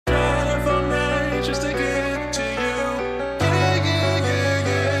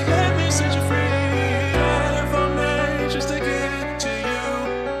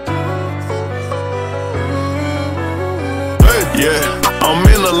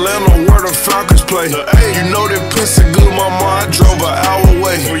Falcons play. You know that pussy good, mama, I drove an hour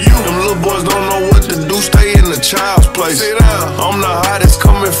away. Them little boys don't know what to do, stay in the child's place. I'm the hottest,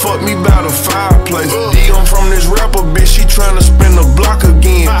 come and fuck me by the fireplace. I'm from this rapper bitch, she tryna spin the block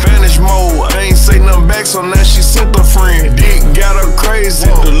again. Vanish mode, I ain't say nothing back, so now she sent a friend. Dick got her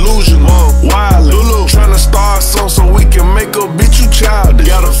crazy, delusional, wildin'. Tryna start some so we can make a bitch you childish.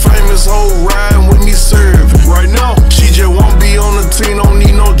 Got a famous hoe riding with me serving. Right now, she just won't be on the team, don't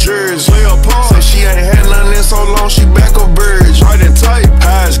need no jersey. Say she ain't had nothing in so long, she back a bird. Right and tight,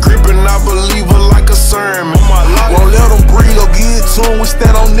 eyes gripping, I believe her like a sermon. Won't let them breathe or give it to them, we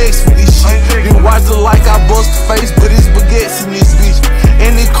stand on next for this shit. Then watch it like I bust the face, but it's baguettes in this bitch.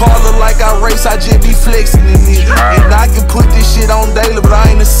 And this car look like I race, I just be flexing in it. And I can put this shit on daily, but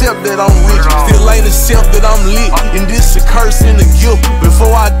I ain't accept that I'm rich. Still ain't accept that I'm lit, and this a curse and a gift.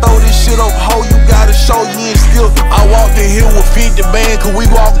 Before I throw this shit up, ho, you gotta show you ain't still. I walked in here with 50 band, cause we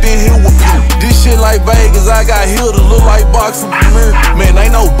walked in here with few. This shit like Vegas, I got here to look like boxing premiere. Man,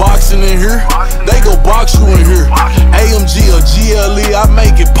 ain't no boxing in here, they go box you in here. AMG or GLE, I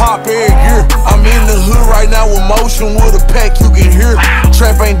make it pop every year. I'm in the hood right now with motion, with a pack you can hear.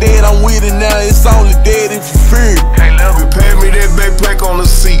 Trap ain't dead, I'm with it now, it's only dead if you fear it. Prepare me that backpack on the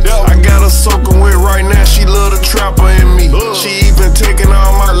seat. I got her soaking wet right now, she love the trapper in me. She even taking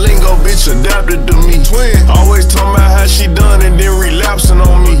all my lingo, bitch adapted to me. Always talking about how she done and then relapsing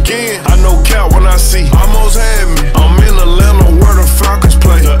on me. I know cap when I see, almost had me. I'm in Atlanta where the Falcons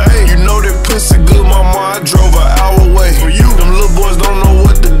play. You know that pussy good, mama, I drove an hour away. Them little boys don't know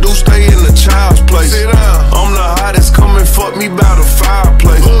what to do, stay in the child's place. I'm the hottest, come and fuck me by the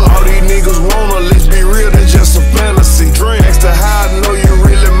fireplace. All these niggas wanna, let's be real, they just a fantasy. Asked her how I know you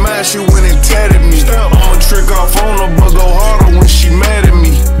really mad, she went and tatted me. I'ma trick off on her, but go harder when she mad at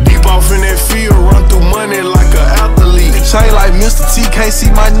me. Deep off in that field, run through money like an athlete. Chain like Mr. T, can't see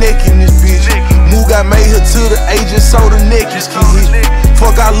my neck in this bitch. Moo got made her to the agent, so the necklace can hit.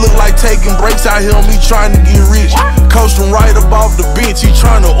 Fuck, I look like taking breaks out here on me trying to get rich. Coach from right up off the bench, he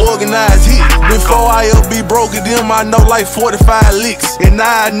trying to organize hit. Before I ever be broke at them, I know like 45 licks. And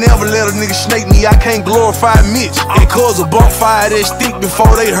now I never let a nigga snake me, I can't glorify Mitch. And cause a bump fire that stick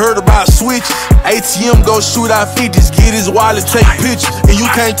before they heard about switches. ATM go shoot out 50s, get his wallet, take pictures. And you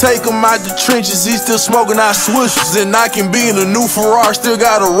can't take him out the trenches, he still smoking out swishers. And I can be in a new Ferrari, still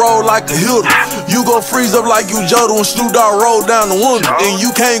gotta roll like a hitter. You gon' freeze up like you Joda when Snoop Dogg roll down the window. And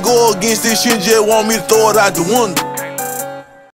you can't go against this shit, just want me to throw it out the window.